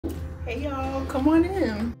Hey y'all, come on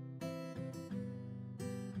in.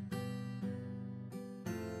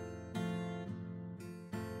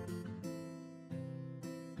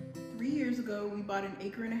 Years ago, we bought an 1.5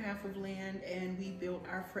 acres of land and we built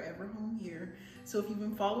our forever home here. So if you've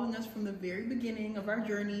been following us from the very beginning of our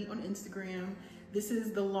journey on Instagram, this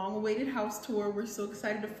is the long-awaited house tour. We're so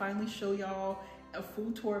excited to finally show y'all a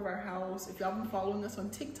full tour of our house. If y'all been following us on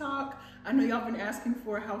TikTok, I know y'all been asking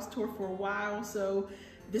for a house tour for a while, so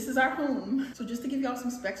this is our home. So just to give y'all some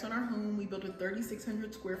specs on our home, we built a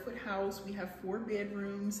 3,600 square foot house. We have 4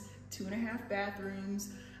 bedrooms, 2.5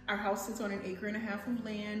 bathrooms. Our house sits on an 1.5 acres of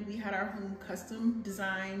land. We had our home custom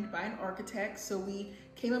designed by an architect, so we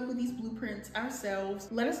came up with these blueprints ourselves.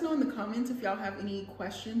 Let us know in the comments if y'all have any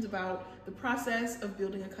questions about the process of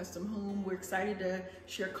building a custom home. We're excited to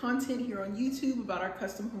share content here on YouTube about our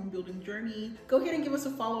custom home building journey. Go ahead and give us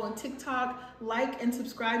a follow on TikTok, like and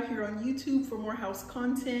subscribe here on YouTube for more house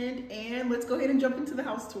content, and let's go ahead and jump into the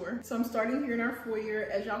house tour. So I'm starting here in our foyer.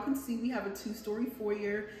 As y'all can see, we have a 2-story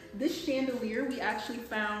foyer. This chandelier we actually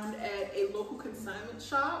found at a local consignment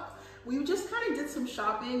shop. We just kind of did some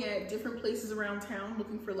shopping at different places around town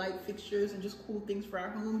looking for light fixtures and just cool things for our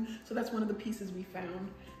home. So that's one of the pieces we found.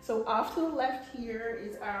 So off to the left here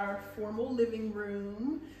is our formal living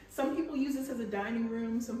room. Some people use this as a dining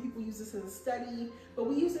room, some people use this as a study, but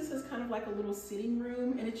we use this as kind of like a little sitting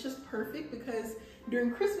room, and it's just perfect because during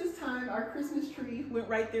Christmas time, our Christmas tree went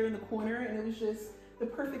right there in the corner, and it was just the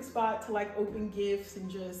perfect spot to like open gifts and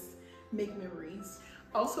just make memories.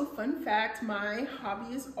 Also, fun fact, my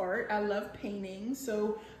hobby is art. I love painting.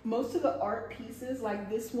 So most of the art pieces like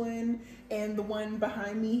this one and the one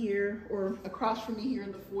behind me here or across from me here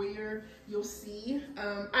in the foyer, you'll see,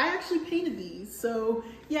 I actually painted these. So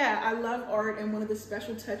yeah, I love art, and one of the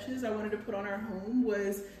special touches I wanted to put on our home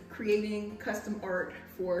was creating custom art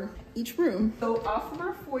for each room. So off of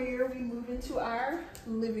our foyer, we move into our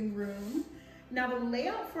living room. Now the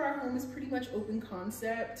layout for our home is pretty much open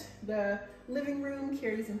concept. The living room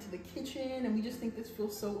carries into the kitchen, and we just think this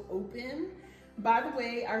feels so open. By the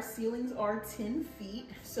way, our ceilings are 10 feet.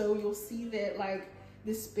 So you'll see that like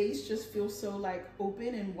this space just feels so like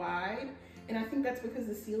open and wide. And I think that's because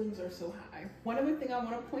the ceilings are so high. One other thing I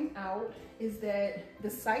want to point out is that the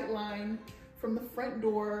sight line from the front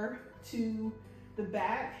door to the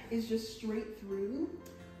back is just straight through.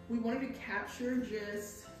 We wanted to capture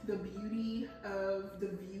just the beauty of the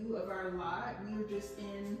view of our lot. We were just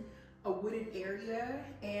in a wooded area,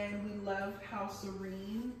 and we love how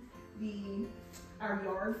serene our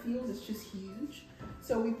yard feels. It's just huge.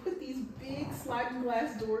 So we put these big sliding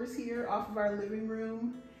glass doors here off of our living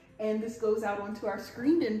room, and this goes out onto our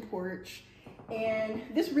screened-in porch. And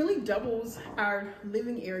this really doubles our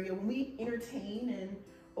living area. When we entertain and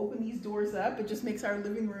open these doors up, it just makes our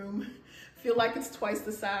living room feel like it's twice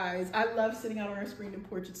the size. I love sitting out on our screened-in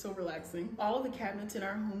porch. It's so relaxing. All of the cabinets in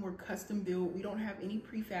our home were custom built. We don't have any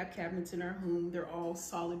prefab cabinets in our home. They're all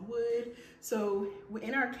solid wood. So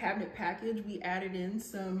in our cabinet package, we added in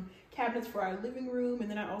some cabinets for our living room, and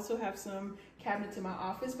then I also have some cabinets in my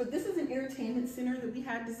office. But this is an entertainment center that we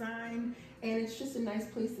had designed, and it's just a nice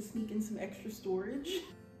place to sneak in some extra storage.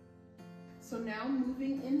 So now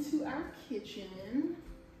moving into our kitchen.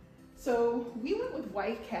 So we went with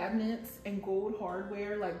white cabinets and gold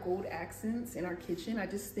hardware, like gold accents in our kitchen. I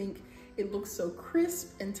just think it looks so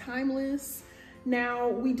crisp and timeless. Now,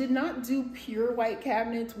 we did not do pure white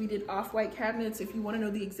cabinets. We did off-white cabinets. If you want to know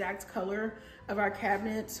the exact color of our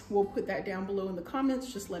cabinets, we'll put that down below in the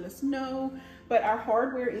comments. Just let us know. But our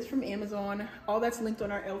hardware is from Amazon. All that's linked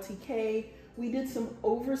on our LTK. We did some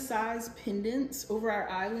oversized pendants over our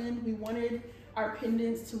island. We wanted our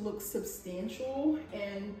pendants to look substantial,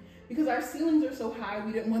 and because our ceilings are so high,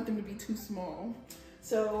 we didn't want them to be too small.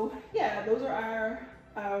 So yeah, those are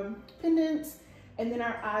our pendants. And then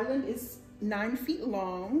our island is 9 feet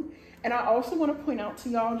long. And I also want to point out to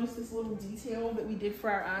y'all just this little detail that we did for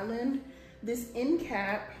our island. This end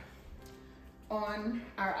cap on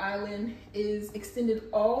our island is extended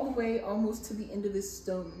all the way almost to the end of this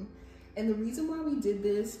stone. And the reason why we did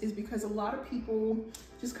this is because a lot of people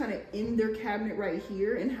just kind of end their cabinet right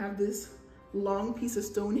here and have this long piece of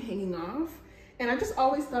stone hanging off. And I just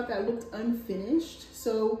always thought that looked unfinished.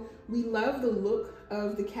 So we love the look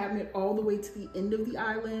of the cabinet all the way to the end of the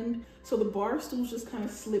island. So the bar stools just kind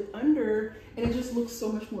of slip under, and it just looks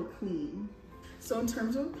so much more clean. So in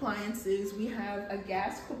terms of appliances, we have a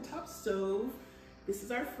gas cooktop stove. This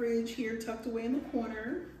is our fridge here tucked away in the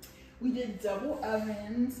corner. We did double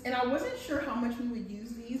ovens, and I wasn't sure how much we would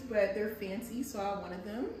use these, but they're fancy, so I wanted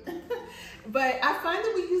them. But I find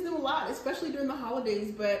that we use them a lot, especially during the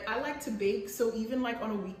holidays, but I like to bake, so even like on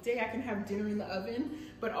a weekday, I can have dinner in the oven,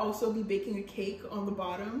 but also be baking a cake on the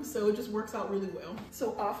bottom, so it just works out really well.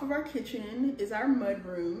 So off of our kitchen is our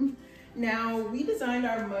mudroom. Now, we designed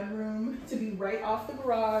our mudroom to be right off the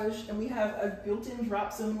garage, and we have a built-in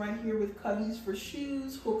drop zone right here with cubbies for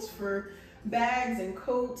shoes, hooks for bags and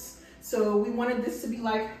coats. So we wanted this to be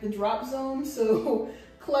like the drop zone, so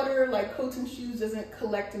clutter like coats and shoes doesn't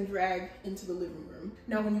collect and drag into the living room.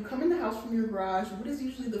 Now, when you come in the house from your garage, what is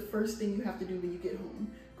usually the first thing you have to do when you get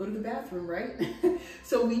home? Go to the bathroom, right?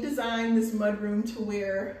 So we designed this mudroom to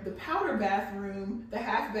where the powder bathroom, the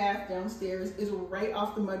half bath downstairs, is right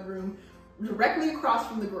off the mudroom, directly across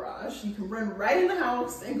from the garage. You can run right in the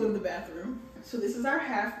house and go to the bathroom. So this is our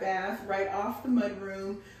half bath right off the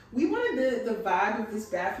mudroom. We wanted the vibe of this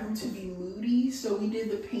bathroom to be moody, so we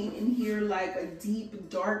did the paint in here like a deep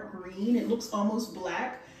dark green. It looks almost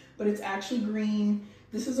black, but it's actually green.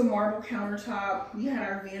 This is a marble countertop. We had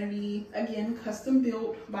our vanity, again, custom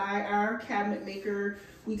built by our cabinet maker.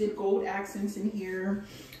 We did gold accents in here.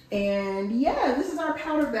 And yeah, this is our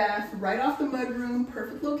powder bath right off the mudroom.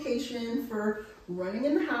 Perfect location for running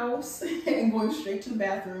in the house and going straight to the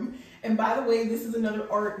bathroom. And by the way, this is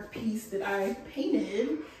another art piece that I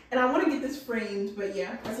painted. And I want to get this framed, but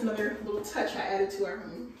yeah, that's another little touch I added to our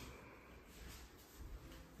home.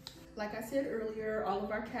 Like I said earlier, all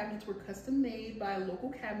of our cabinets were custom made by a local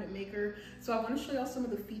cabinet maker. So I want to show y'all some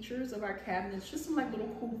of the features of our cabinets, just some like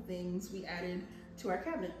little cool things we added to our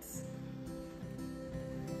cabinets.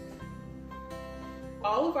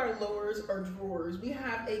 All of our lowers are drawers. We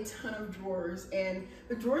have a ton of drawers, and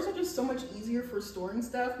the drawers are just so much easier for storing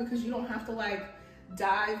stuff because you don't have to like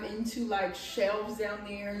dive into like shelves down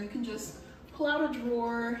there. You can just pull out a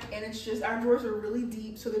drawer, and it's just, our drawers are really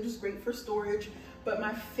deep, so they're just great for storage. But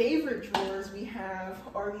my favorite drawers we have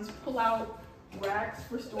are these pull-out racks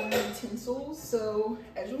for storing utensils. So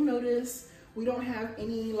as you'll notice, we don't have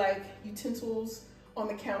any like utensils on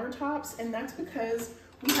the countertops, and that's because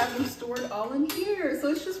we have them stored all in here. So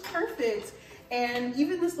it's just perfect. And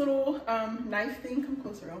even this little knife thing, come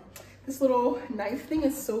closer on. This little knife thing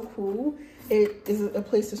is so cool. It is a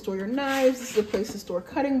place to store your knives. This is a place to store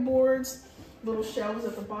cutting boards. Little shelves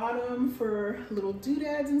at the bottom for little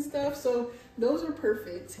doodads and stuff. So those are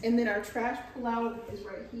perfect. And then our trash pullout is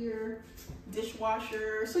right here.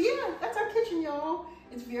 Dishwasher. So yeah, that's our kitchen, y'all.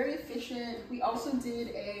 It's very efficient. We also did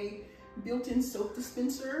a built-in soap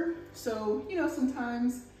dispenser. So, you know,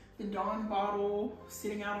 sometimes the Dawn bottle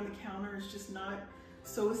sitting out on the counter is just not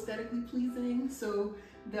so aesthetically pleasing. So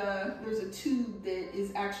there's a tube that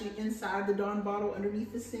is actually inside the Dawn bottle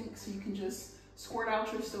underneath the sink, so you can just squirt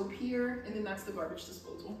out your soap here, and then that's the garbage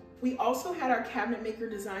disposal. We also had our cabinet maker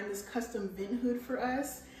design this custom vent hood for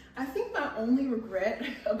us. I think my only regret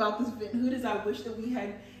about this vent hood is I wish that we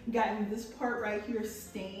had gotten this part right here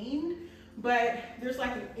stained, but there's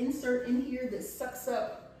like an insert in here that sucks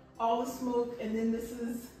up all the smoke, and then this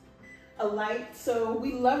is a light. So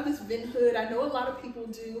we love this vent hood. I know a lot of people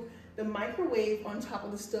do the microwave on top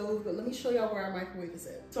of the stove, but let me show y'all where our microwave is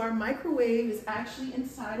at. So our microwave is actually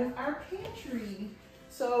inside of our pantry.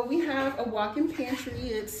 So we have a walk-in pantry.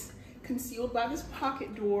 It's concealed by this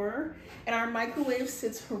pocket door, and our microwave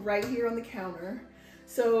sits right here on the counter.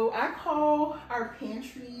 So I call our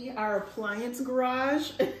pantry our appliance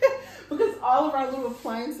garage because all of our little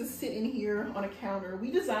appliances sit in here on a counter. We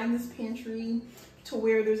designed this pantry to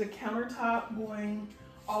where there's a countertop going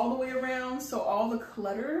all the way around, so all the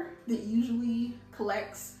clutter that usually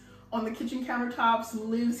collects on the kitchen countertops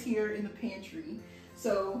lives here in the pantry.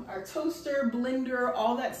 So our toaster, blender,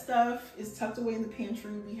 all that stuff is tucked away in the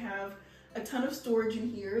pantry. We have a ton of storage in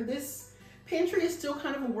here. This pantry is still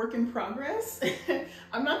kind of a work in progress.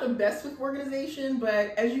 I'm not the best with organization,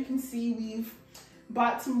 but as you can see, we've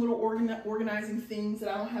bought some little organizing things that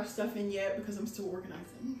I don't have stuff in yet because I'm still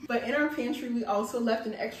organizing. But in our pantry, we also left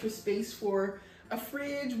an extra space for a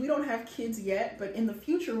fridge. We don't have kids yet, but in the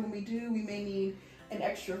future when we do, we may need an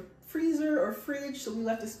extra freezer or fridge, so we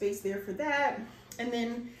left a space there for that. And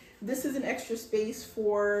then this is an extra space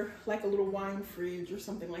for like a little wine fridge or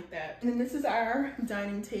something like that. And then this is our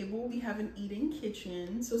dining table. We have an eat-in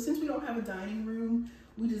kitchen. So since we don't have a dining room,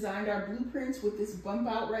 we designed our blueprints with this bump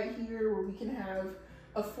out right here where we can have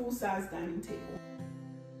a full-size dining table.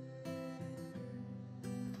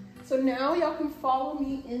 So now y'all can follow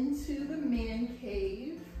me into the man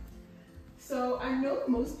cave. So I know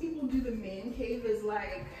most people do the man cave as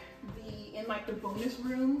like in the bonus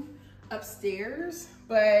room upstairs,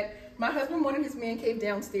 but My husband wanted his man cave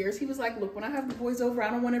downstairs. He was like, look, when I have the boys over, I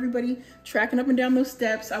don't want everybody tracking up and down those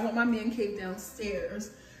steps. I want my man cave downstairs.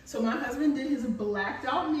 So my husband did his blacked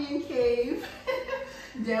out man cave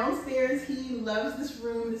downstairs. He loves this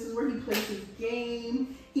room. This is where he plays his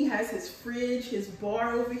game. He has his fridge, his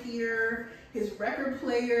bar over here, his record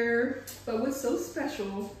player. But what's so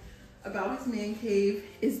special about his man cave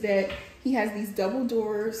is that he has these double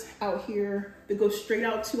doors out here that go straight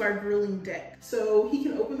out to our grilling deck. So he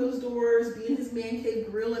can open those doors, be in his man cave,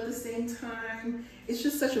 grill at the same time. It's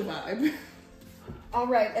just such a vibe. All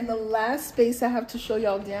right, and the last space I have to show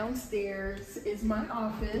y'all downstairs is my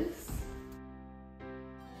office.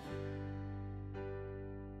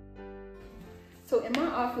 So in my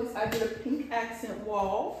office, I did a pink accent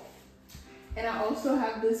wall. And I also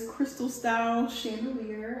have this crystal style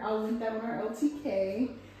chandelier. I'll link that on our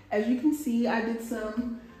LTK. As you can see, I did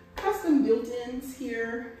some custom built-ins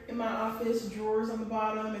here in my office, drawers on the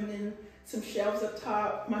bottom, and then some shelves up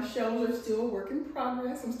top. My shelves are still a work in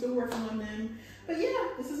progress. I'm still working on them. But yeah,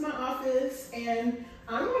 this is my office, and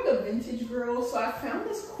I'm like a vintage girl, so I found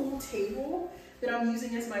this cool table that I'm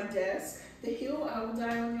using as my desk. The hill I will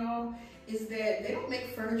die on, y'all, is that they don't make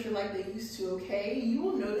furniture like they used to, okay? You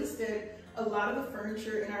will notice that a lot of the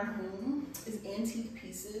furniture in our home is antique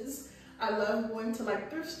pieces. I love going to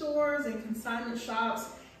like thrift stores and consignment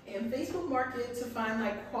shops and Facebook Market to find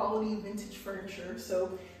like quality vintage furniture.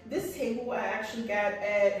 So this table I actually got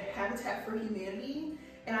at Habitat for Humanity,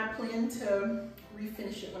 and I plan to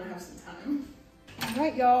refinish it when I have some time. All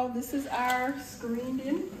right, y'all, this is our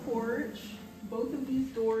screened-in porch. Both of these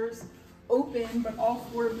doors open, but all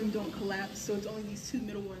four of them don't collapse, so it's only these two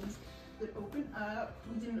middle ones that open up.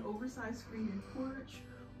 We did an oversized screened-in porch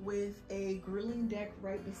with a grilling deck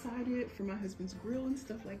right beside it for my husband's grill and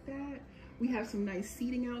stuff like that. We have some nice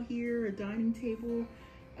seating out here, a dining table,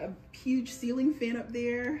 a huge ceiling fan up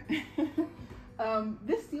there.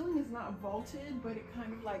 This ceiling is not vaulted, but it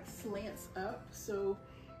kind of like slants up, so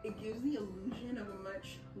it gives the illusion of a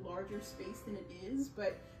much larger space than it is.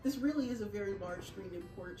 But this really is a very large screened-in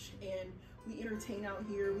porch, and we entertain out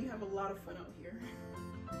here. We have a lot of fun out here.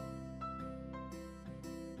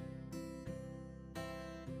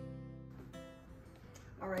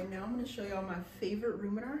 All right, now I'm gonna show y'all my favorite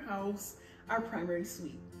room in our house, our primary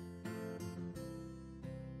suite.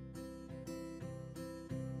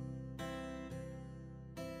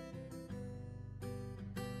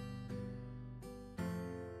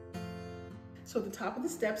 So at the top of the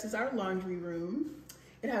steps is our laundry room.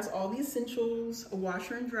 It has all the essentials, a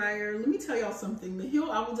washer and dryer. Let me tell y'all something. The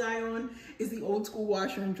hill I will die on is the old school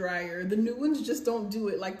washer and dryer. The new ones just don't do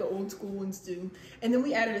it like the old school ones do. And then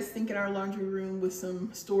we added a sink in our laundry room with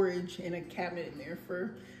some storage and a cabinet in there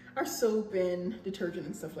for our soap and detergent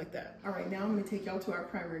and stuff like that. All right, now I'm gonna take y'all to our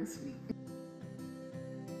primary suite.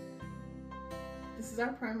 This is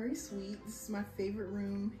our primary suite. This is my favorite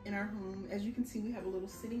room in our home. As you can see, we have a little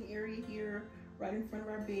sitting area here right in front of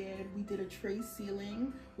our bed. We did a tray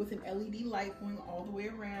ceiling with an LED light going all the way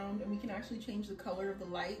around, and we can actually change the color of the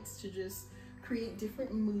lights to just create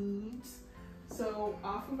different moods. So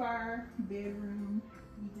off of our bedroom,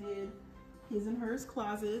 we did his and hers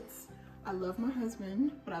closets. I love my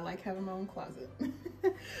husband, but I like having my own closet.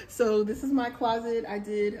 So this is my closet. I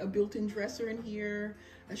did a built-in dresser in here,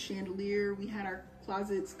 a chandelier. We had our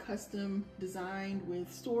closets custom designed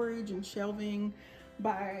with storage and shelving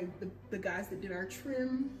by the guys that did our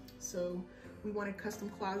trim. So we wanted custom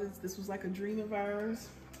closets. This was like a dream of ours.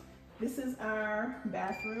 This is our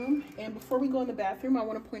bathroom. And before we go in the bathroom, I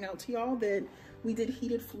want to point out to y'all that we did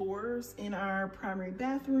heated floors in our primary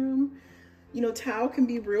bathroom. You know, tile can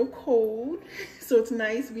be real cold, so it's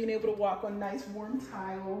nice being able to walk on nice warm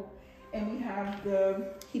tile. And we have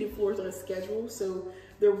the heated floors on a schedule, so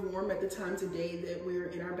they're warm at the times of day that we're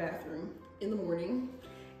in our bathroom, in the morning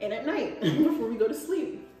and at night before we go to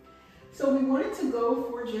sleep. So we wanted to go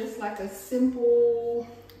for just like a simple,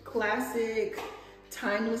 classic,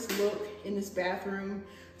 timeless look in this bathroom.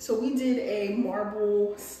 So we did a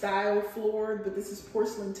marble style floor, but this is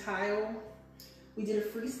porcelain tile. We did a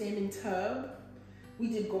freestanding tub. We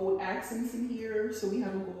did gold accents in here. So we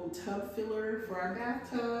have a gold tub filler for our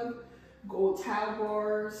bathtub, gold towel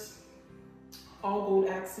bars, all gold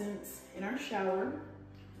accents in our shower.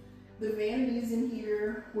 The vanities in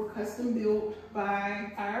here were custom built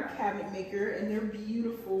by our cabinet maker, and they're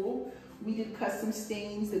beautiful. We did custom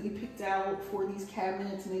stains that we picked out for these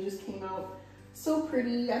cabinets, and they just came out so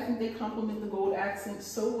pretty. I think they complement the gold accents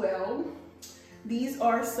so well. These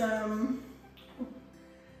are some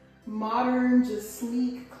modern, just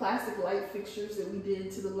sleek, classic light fixtures that we did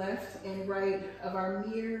to the left and right of our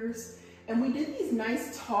mirrors. And we did these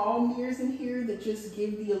nice tall mirrors in here that just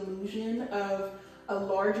give the illusion of a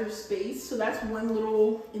larger space. So that's one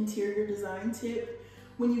little interior design tip.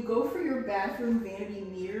 When you go for your bathroom vanity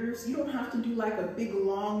mirrors, you don't have to do like a big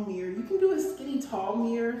long mirror. You can do a skinny tall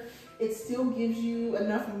mirror. It still gives you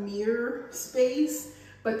enough mirror space,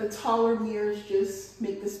 but the taller mirrors just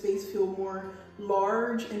make the space feel more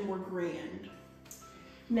large and more grand.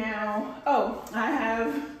 Now, oh, I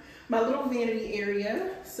have my little vanity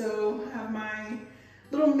area. So I have my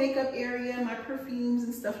little makeup area, my perfumes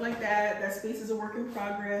and stuff like that. That space is a work in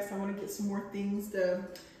progress. I want to get some more things to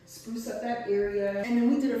spruce up that area. And then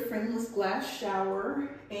we did a frameless glass shower,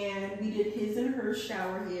 and we did his and her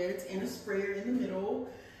shower heads and a sprayer in the middle.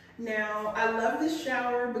 Now, I love this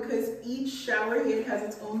shower because each shower head has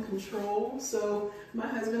its own control. So my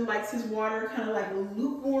husband likes his water kind of like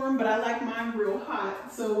lukewarm, but I like mine real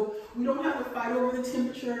hot. So we don't have to fight over the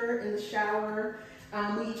temperature in the shower.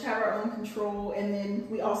 We each have our own control, and then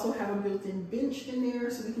we also have a built-in bench in there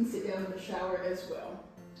so we can sit down in the shower as well.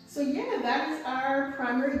 So yeah, that is our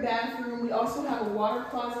primary bathroom. We also have a water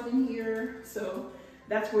closet in here, so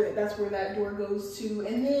that's where that door goes to.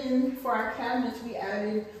 And then for our cabinets,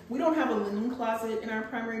 we don't have a linen closet in our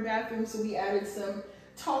primary bathroom, so we added some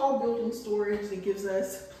tall built-in storage that gives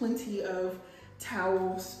us plenty of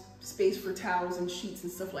towels, space for towels and sheets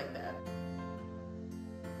and stuff like that.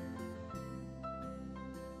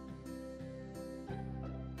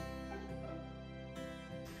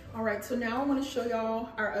 All right, so now I want to show y'all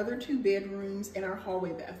our other two bedrooms and our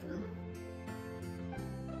hallway bathroom.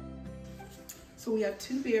 So we have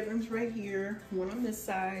two bedrooms right here, one on this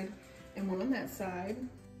side and one on that side.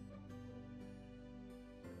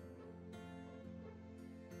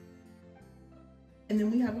 And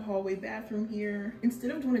then we have a hallway bathroom here.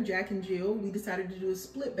 Instead of doing a Jack and Jill, we decided to do a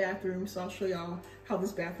split bathroom, so I'll show y'all how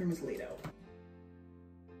this bathroom is laid out.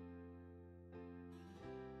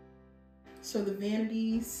 So the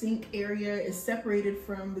vanity sink area is separated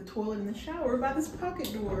from the toilet and the shower by this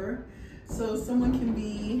pocket door. So someone can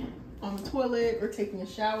be on the toilet or taking a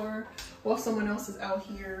shower while someone else is out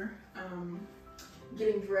here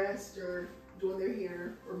getting dressed or doing their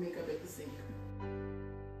hair or makeup at the sink.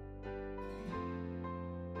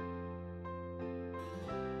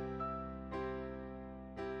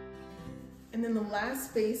 And then the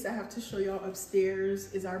last space I have to show y'all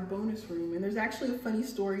upstairs is our bonus room. And there's actually a funny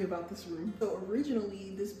story about this room. So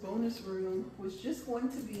originally this bonus room was just going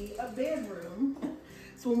to be a bedroom.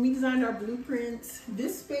 So when we designed our blueprints,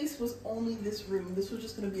 this space was only this room. This was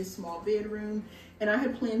just gonna be a small bedroom. And I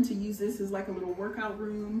had planned to use this as like a little workout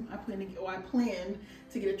room. I planned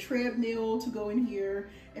to get a treadmill to go in here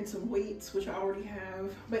and some weights, which I already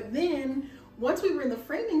have. But then once we were in the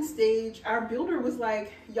framing stage, our builder was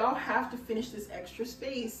like, y'all have to finish this extra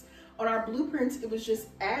space. On our blueprints, it was just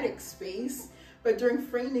attic space. But during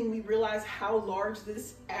framing, we realized how large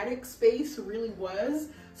this attic space really was.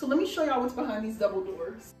 So let me show y'all what's behind these double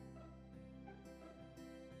doors.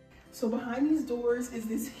 So behind these doors is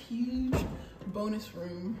this huge bonus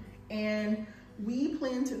room. And we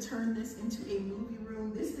plan to turn this into a movie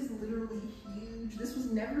room. This is literally huge. This was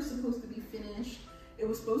never supposed to be finished. It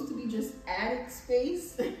was supposed to be just attic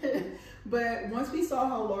space. But once we saw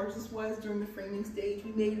how large this was during the framing stage,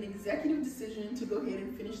 we made an executive decision to go ahead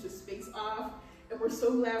and finish this space off. And we're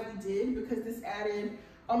so glad we did, because this added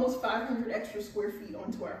almost 500 extra square feet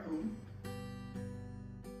onto our home.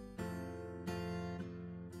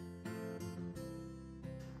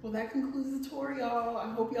 Well, that concludes the tour, y'all.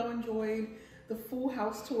 I hope y'all enjoyed the full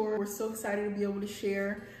house tour. We're so excited to be able to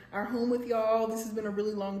share our home with y'all. This has been a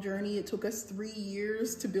really long journey. It took us 3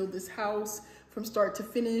 years to build this house from start to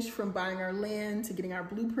finish, from buying our land to getting our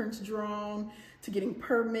blueprints drawn, to getting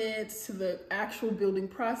permits, to the actual building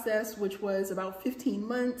process, which was about 15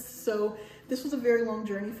 months. So this was a very long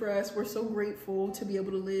journey for us. We're so grateful to be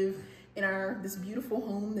able to live in this beautiful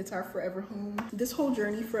home that's our forever home. This whole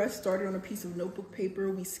journey for us started on a piece of notebook paper.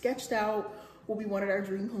 We sketched out what we wanted our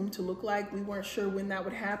dream home to look like. We weren't sure when that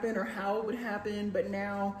would happen or how it would happen, but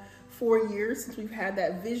now 4 years since we've had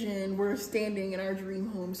that vision, we're standing in our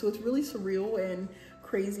dream home. So it's really surreal and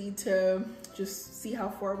crazy to just see how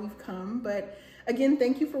far we've come. But again,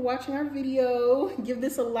 thank you for watching our video. Give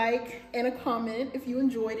this a like and a comment if you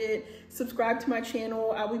enjoyed it. Subscribe to my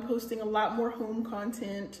channel. I'll be posting a lot more home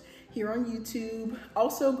content here on YouTube.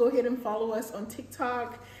 Also, go ahead and follow us on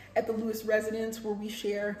TikTok at The Lewis Residence, where we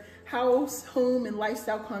share house, home, and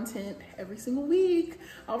lifestyle content every single week.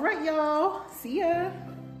 All right, y'all. See ya.